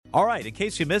All right, in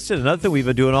case you missed it, another thing we've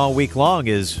been doing all week long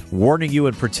is warning you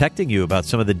and protecting you about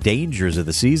some of the dangers of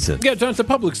the season. Yeah, John, it's a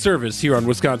public service here on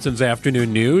Wisconsin's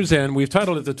Afternoon News, and we've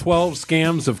titled it The 12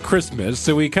 Scams of Christmas.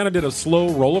 So we kind of did a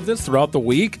slow roll of this throughout the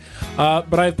week,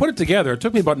 but I put it together. It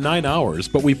took me about 9 hours,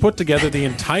 but we put together the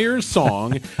entire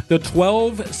song, The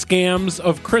 12 Scams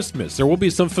of Christmas. There will be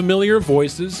some familiar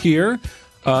voices here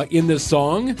in this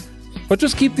song. But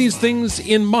just keep these things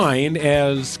in mind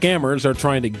as scammers are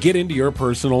trying to get into your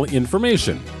personal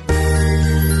information.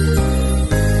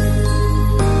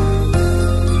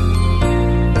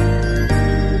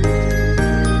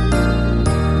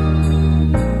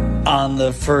 On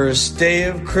the first day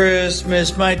of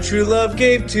Christmas, my true love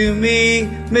gave to me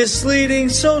misleading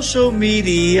social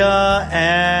media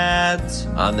ads.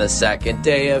 On the second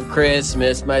day of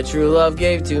Christmas, my true love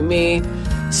gave to me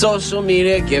social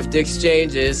media gift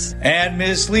exchanges and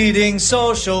misleading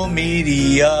social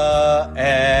media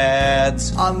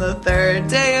ads. On the third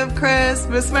day of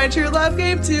Christmas, my true love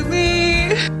gave to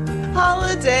me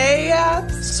holiday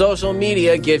apps, social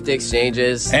media gift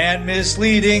exchanges, and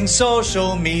misleading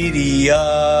social media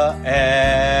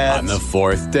ads. On the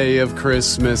fourth day of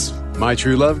Christmas, my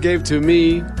true love gave to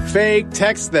me fake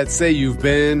texts that say you've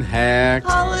been hacked,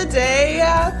 holiday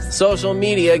apps, social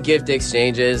media gift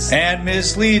exchanges, and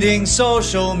misleading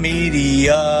social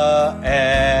media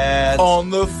ads. On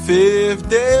the fifth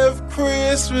day of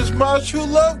Christmas, my true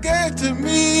love gave to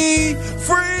me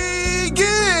free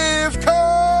gift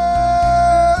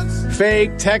cards,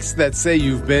 fake texts that say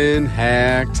you've been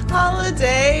hacked,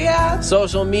 holiday apps,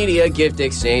 social media gift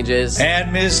exchanges,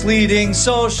 and misleading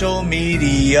social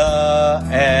media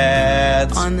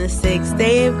ads. On the sixth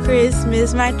day of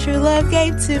Christmas, my true love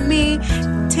gave to me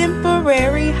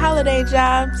temporary holiday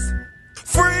jobs,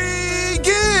 free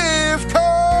gift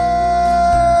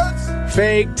cards,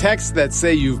 fake texts that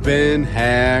say you've been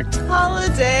hacked,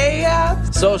 holiday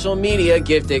apps, social media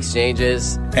gift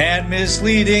exchanges, and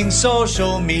misleading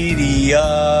social media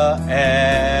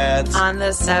ads. On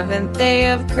the seventh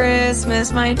day of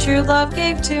Christmas, my true love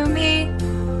gave to me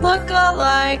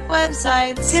look-alike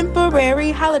websites,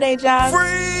 temporary holiday jobs,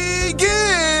 free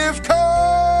gift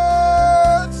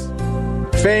cards,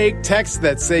 fake texts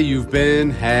that say you've been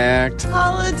hacked,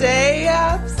 holiday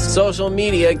apps, social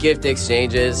media gift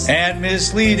exchanges, and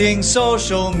misleading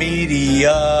social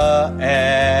media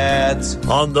ads.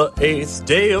 On the eighth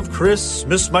day of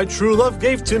Christmas, my true love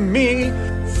gave to me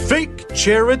fake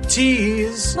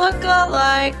charities,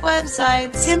 look-alike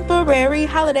websites, temporary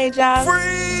holiday jobs,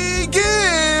 free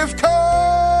gift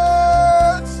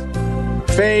cards,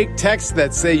 fake texts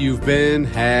that say you've been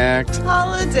hacked,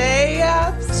 holiday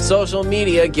apps, social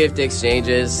media gift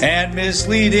exchanges, and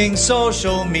misleading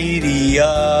social media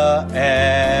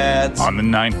ads. On the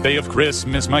ninth day of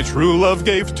Christmas, my true love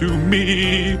gave to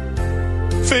me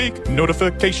fake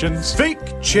notifications, fake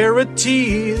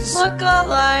charities,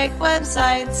 look-alike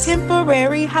websites,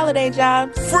 temporary holiday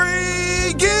jobs,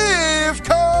 free gift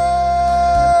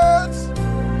cards,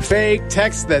 fake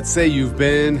texts that say you've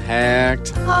been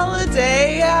hacked,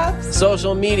 holiday apps,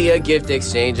 social media gift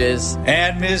exchanges,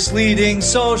 and misleading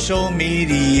social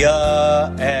media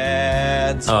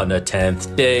ads. On the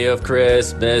 10th day of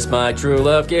Christmas, my true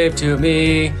love gave to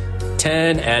me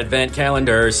 10 advent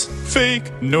calendars,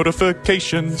 fake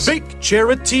notifications, fake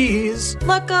charities,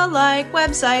 look-alike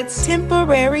websites,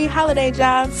 temporary holiday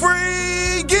jobs,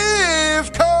 free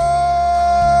gift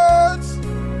cards,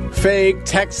 fake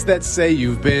texts that say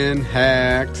you've been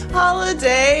hacked,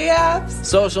 holiday apps,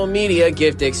 social media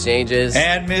gift exchanges,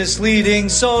 and misleading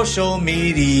social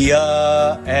media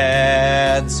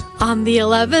ads. On the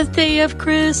 11th day of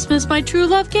Christmas, my true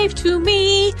love gave to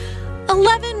me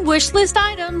 11 wish list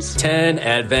items, 10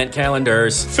 advent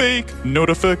calendars, fake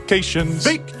notifications,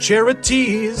 fake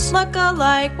charities,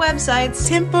 look-alike websites,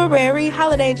 temporary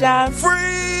holiday jobs,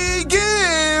 free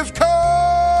gift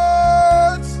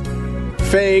cards,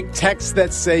 fake texts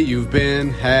that say you've been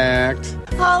hacked,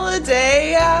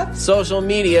 holiday apps, social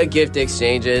media gift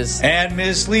exchanges, and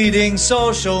misleading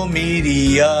social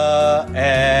media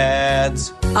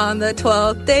ads. On the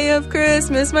 12th day of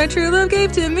Christmas, my true love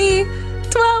gave to me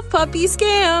 12 puppy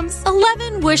scams,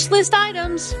 11 wish list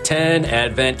items, 10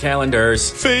 advent calendars,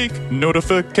 fake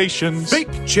notifications, fake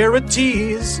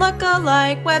charities,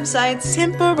 look-alike websites,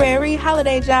 temporary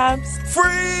holiday jobs,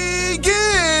 free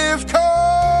gift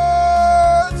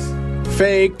cards,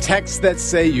 fake texts that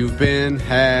say you've been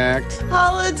hacked,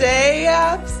 holiday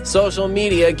apps, social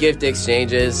media gift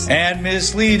exchanges, and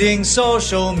misleading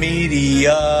social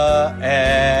media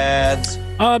ads.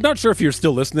 I'm not sure if you're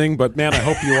still listening, but man, I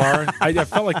hope you are. I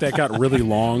felt like that got really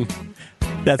long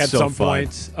That's at so some fun.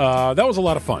 point. That was a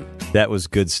lot of fun. That was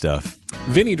good stuff.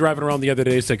 Vinny driving around the other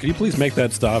day said, "Could you please make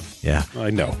that stop?" Yeah. I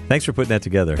know. Thanks for putting that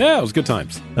together. Yeah, it was good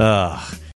times.